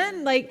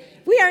 Amen. Like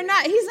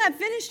he's not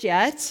finished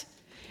yet.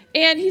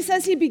 And he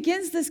says he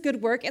begins this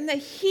good work and that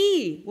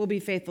he will be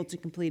faithful to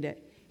complete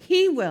it.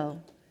 He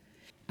will.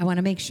 I want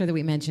to make sure that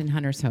we mention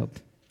Hunter's Hope.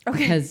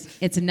 Because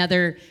it's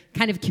another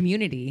kind of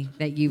community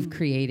that you've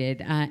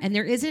created. And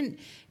there isn't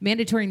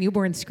mandatory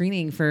newborn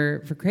screening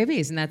for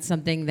Craybabies, and that's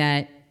something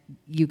that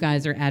you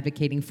guys are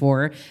advocating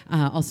for.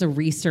 Also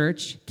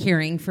research,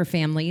 caring for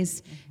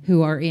families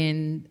who are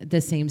in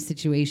the same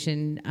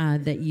situation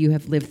that you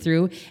have lived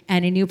through.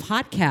 And a new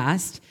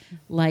podcast,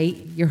 Light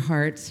Your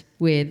Heart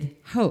with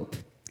Hope.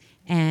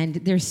 And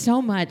there's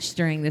so much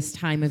during this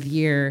time of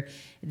year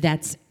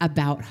that's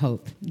about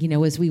hope. You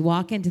know, as we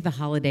walk into the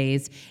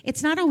holidays,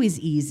 it's not always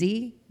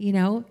easy, you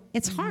know,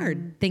 it's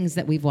hard, things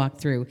that we've walked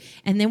through.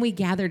 And then we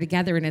gather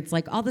together and it's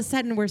like all of a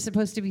sudden we're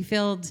supposed to be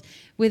filled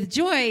with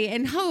joy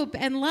and hope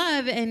and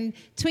love and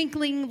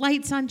twinkling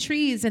lights on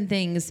trees and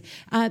things.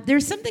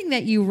 There's something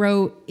that you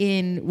wrote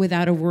in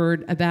Without a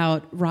Word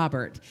about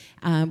Robert,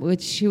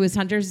 who was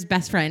Hunter's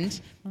best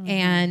friend,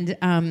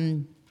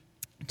 and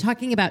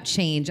talking about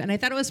change. And I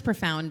thought it was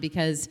profound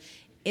because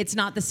it's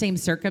not the same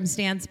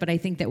circumstance, but I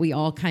think that we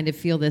all kind of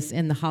feel this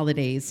in the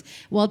holidays.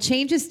 While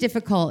change is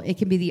difficult, it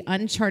can be the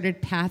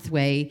uncharted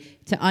pathway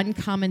to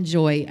uncommon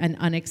joy and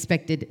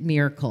unexpected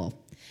miracle.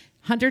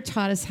 Hunter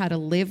taught us how to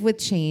live with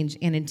change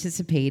and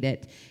anticipate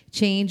it.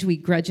 Change we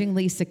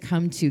grudgingly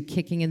succumb to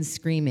kicking and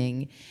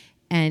screaming,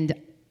 and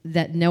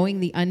that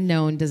knowing the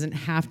unknown doesn't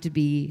have to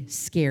be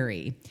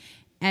scary.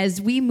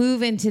 As we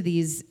move into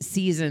these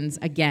seasons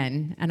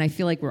again, and I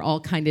feel like we're all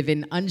kind of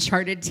in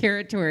uncharted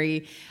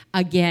territory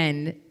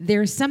again,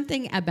 there's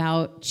something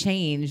about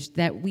change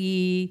that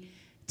we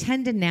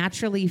tend to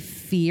naturally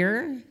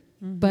fear,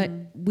 but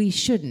we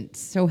shouldn't.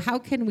 So how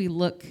can we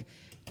look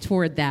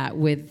toward that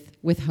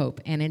with hope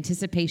and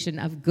anticipation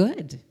of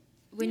good?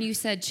 When you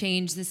said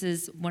change, this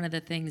is one of the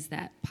things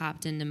that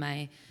popped into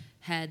my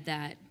head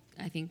that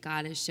I think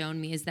God has shown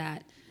me is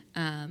that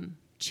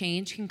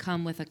change can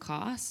come with a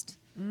cost.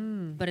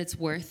 But it's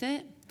worth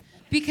it.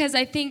 Because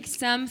I think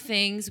some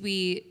things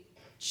we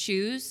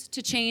choose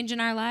to change in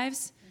our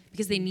lives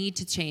because they need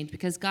to change,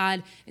 because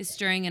God is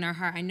stirring in our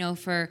heart. I know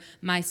for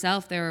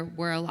myself, there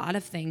were a lot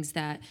of things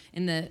that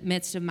in the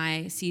midst of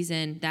my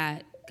season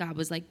that God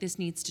was like, this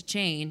needs to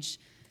change.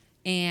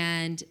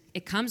 And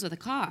it comes with a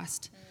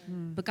cost.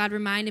 But God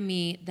reminded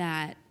me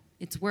that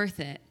it's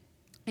worth it.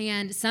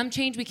 And some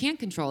change we can't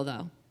control,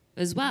 though,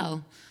 as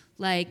well.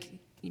 Like,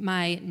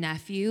 my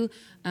nephew,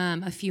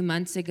 a few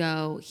months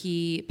ago,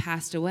 he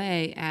passed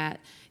away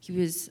he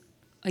was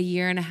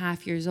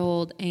 1.5 years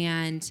old,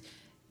 and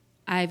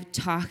I've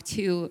talked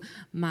to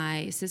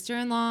my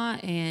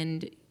sister-in-law,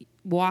 and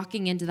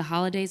walking into the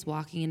holidays,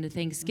 walking into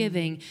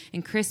Thanksgiving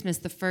and Christmas,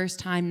 the first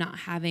time not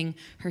having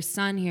her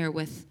son here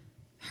with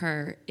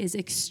her is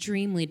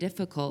extremely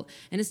difficult.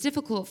 And it's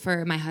difficult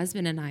for my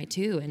husband and I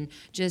too, and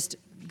just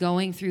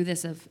going through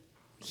this of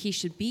he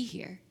should be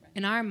here.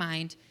 In our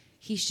mind,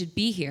 he should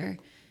be here.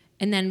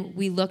 And then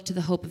we look to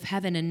the hope of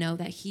heaven and know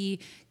that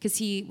because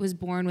he was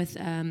born with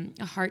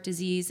a heart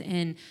disease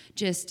and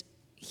just,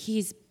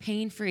 he's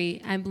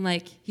pain-free. I'm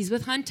like, he's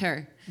with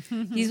Hunter.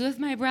 He's with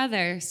my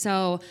brother.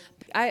 So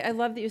I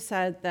love that you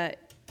said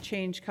that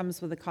change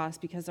comes with a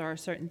cost, because there are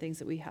certain things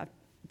that we have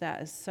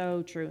that is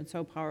so true and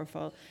so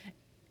powerful.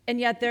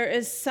 And yet there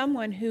is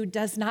someone who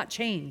does not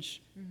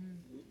change.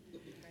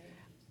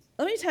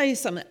 Let me tell you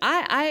something.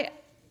 I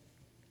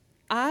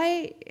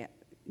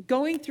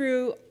going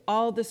through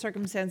all the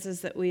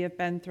circumstances that we have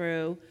been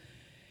through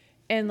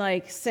and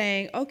like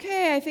saying,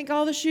 okay, I think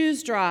all the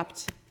shoes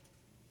dropped.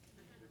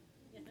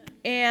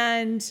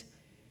 But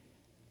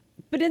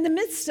in the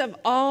midst of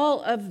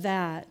all of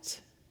that,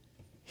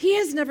 he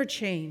has never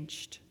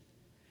changed.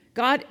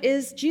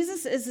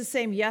 Jesus is the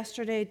same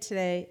yesterday,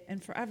 today,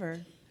 and forever.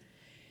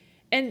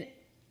 And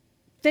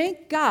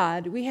thank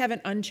God we have an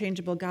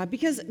unchangeable God,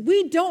 because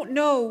we don't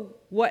know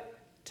what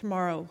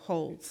tomorrow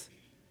holds.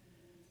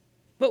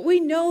 But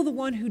we know the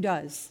one who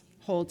does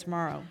hold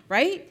tomorrow,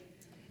 right?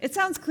 It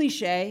sounds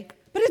cliche,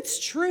 but it's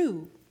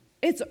true.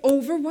 It's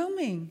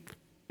overwhelming.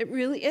 It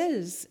really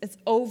is. It's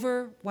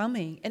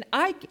overwhelming. And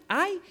I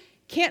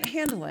can't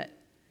handle it.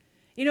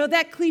 You know,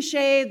 that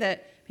cliche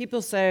that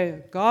people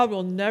say, God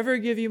will never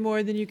give you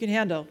more than you can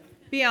handle.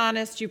 Be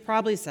honest, you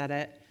probably said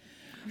it.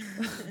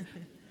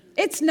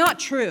 It's not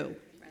true.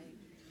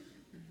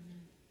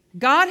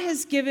 God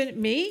has given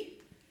me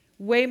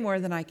way more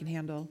than I can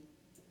handle.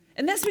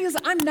 And that's because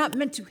I'm not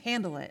meant to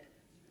handle it.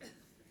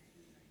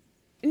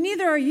 And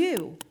neither are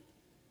you.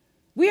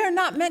 We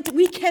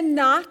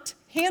cannot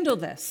handle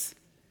this.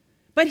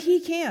 But he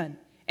can,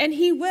 and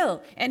he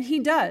will, and he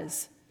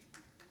does.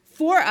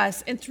 For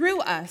us and through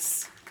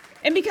us,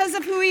 and because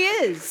of who he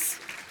is.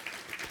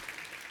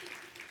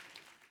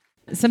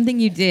 Something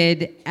you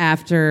did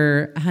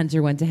after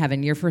Hunter went to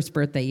heaven, your first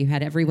birthday, you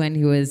had everyone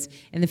who was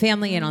in the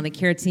family and on the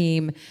care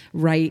team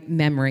write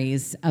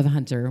memories of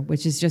Hunter,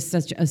 which is just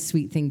such a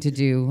sweet thing to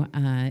do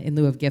in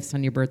lieu of gifts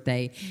on your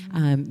birthday.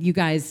 You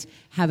guys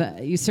have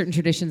certain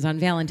traditions on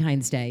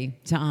Valentine's Day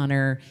to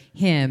honor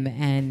him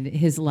and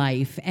his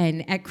life.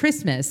 And at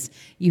Christmas,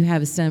 you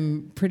have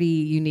some pretty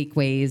unique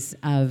ways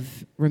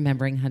of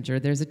remembering Hunter.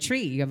 There's a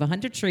tree. You have a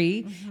Hunter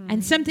tree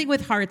and something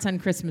with hearts on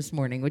Christmas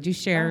morning. Would you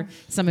share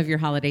some of your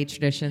holiday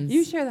traditions?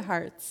 You share the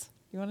hearts.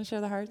 You want to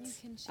share the hearts?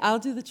 I'll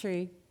do the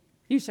tree.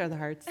 You share the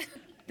hearts.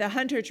 The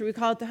hunter tree, we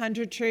call it the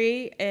hunter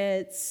tree.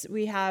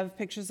 We have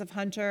pictures of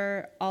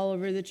Hunter all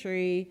over the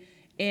tree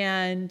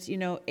and,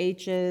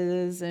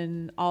 H's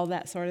and all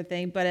that sort of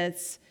thing. But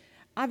it's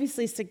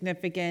obviously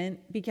significant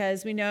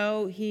because we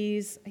know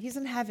he's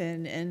in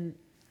heaven. And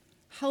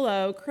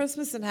hello,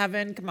 Christmas in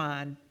heaven, come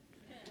on.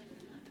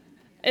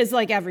 It's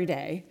like every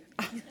day.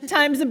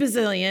 Times a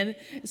bazillion,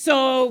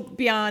 so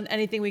beyond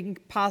anything we can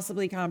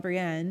possibly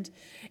comprehend.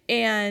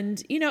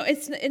 And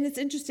it's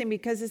interesting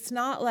because it's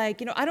not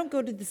like, I don't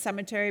go to the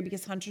cemetery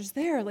because Hunter's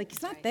there. Like,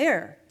 he's not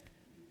there.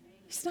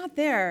 He's not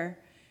there.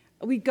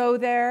 We go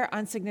there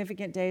on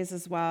significant days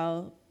as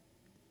well,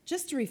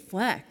 just to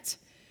reflect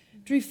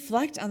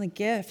on the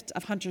gift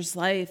of Hunter's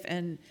life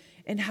and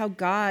how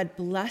God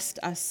blessed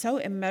us so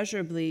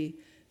immeasurably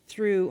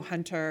through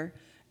Hunter.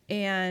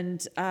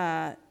 And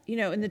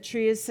and the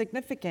tree is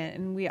significant,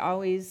 and we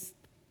always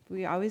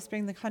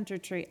bring the Hunter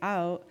tree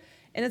out.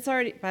 And it's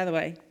already, by the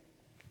way,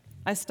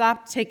 I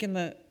stopped taking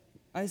the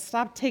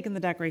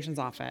decorations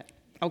off it.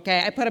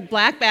 Okay, I put a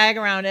black bag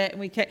around it, and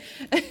we can't.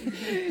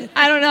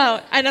 I don't know.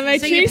 I know my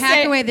so tree. You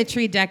pack away the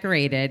tree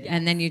decorated,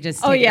 and then you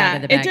just take it out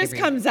of the bag. It just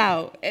comes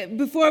out.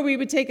 Before we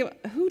would take it.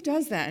 Who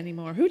does that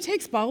anymore? Who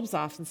takes bulbs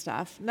off and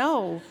stuff?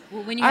 No.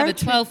 Well, when you have a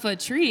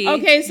 12-foot tree.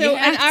 Okay, so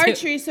in our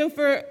tree,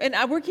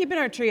 we're keeping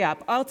our tree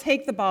up. I'll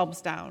take the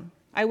bulbs down.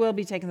 I will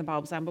be taking the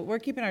bulbs down, but we're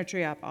keeping our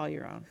tree up all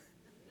year round.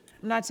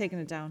 I'm not taking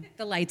it down.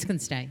 The lights can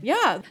stay.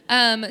 Yeah.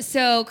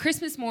 So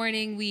Christmas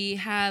morning, we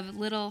have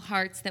little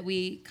hearts that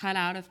we cut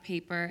out of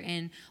paper,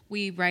 and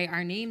we write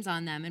our names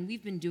on them. And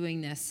we've been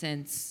doing this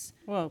since...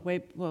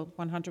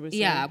 when Hunter was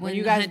here. Yeah, when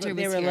you guys Hunter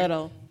they was were here.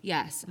 Little.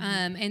 Yes.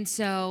 And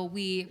so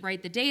we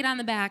write the date on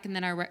the back, and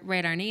then I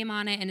write our name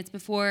on it. And it's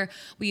before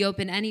we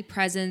open any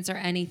presents or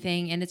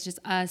anything, and it's just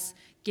us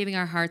giving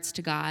our hearts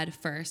to God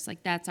first.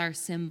 Like, that's our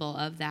symbol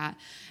of that.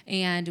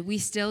 And we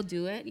still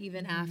do it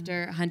even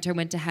after Hunter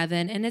went to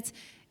heaven. And it's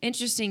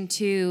interesting,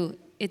 too.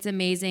 It's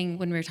amazing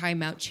when we're talking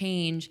about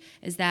change,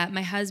 is that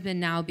my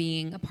husband now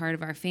being a part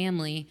of our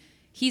family,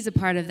 he's a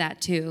part of that,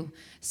 too.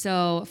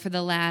 So for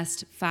the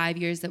last 5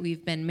 years that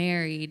we've been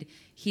married,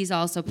 he's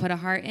also put a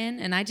heart in.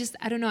 And I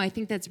don't know, I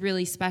think that's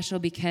really special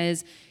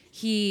because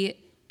he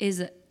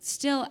is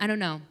still,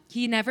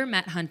 he never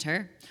met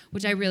Hunter,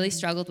 which I really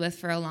struggled with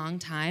for a long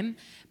time.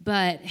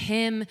 But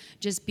him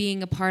just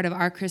being a part of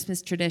our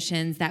Christmas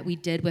traditions that we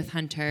did with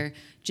Hunter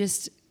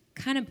just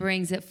kind of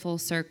brings it full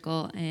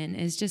circle and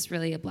is just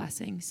really a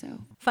blessing. So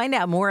find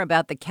out more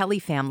about the Kelly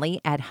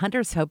family at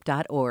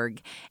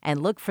huntershope.org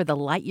and look for the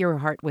Light Your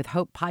Heart with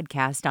Hope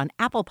podcast on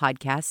Apple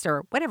Podcasts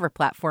or whatever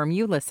platform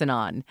you listen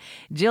on.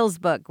 Jill's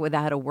book,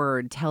 Without a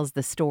Word, tells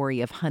the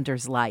story of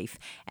Hunter's life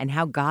and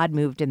how God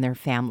moved in their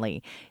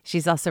family.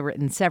 She's also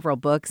written several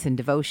books and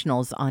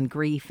devotionals on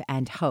grief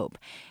and hope.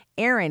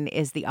 Erin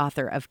is the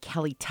author of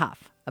Kelly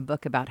Tough, a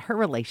book about her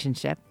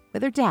relationship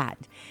with her dad.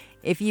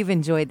 If you've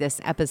enjoyed this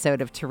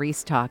episode of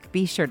Therese Talk,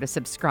 be sure to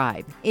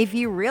subscribe. If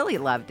you really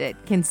loved it,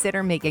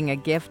 consider making a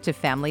gift to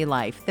Family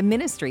Life, the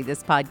ministry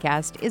this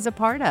podcast is a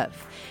part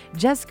of.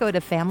 Just go to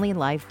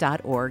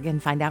familylife.org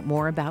and find out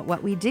more about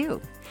what we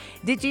do.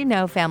 Did you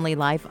know Family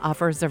Life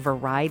offers a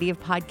variety of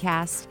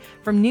podcasts?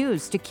 From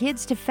news to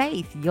kids to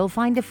faith, you'll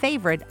find a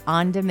favorite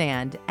on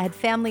demand at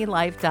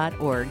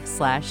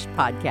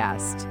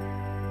familylife.org/podcast.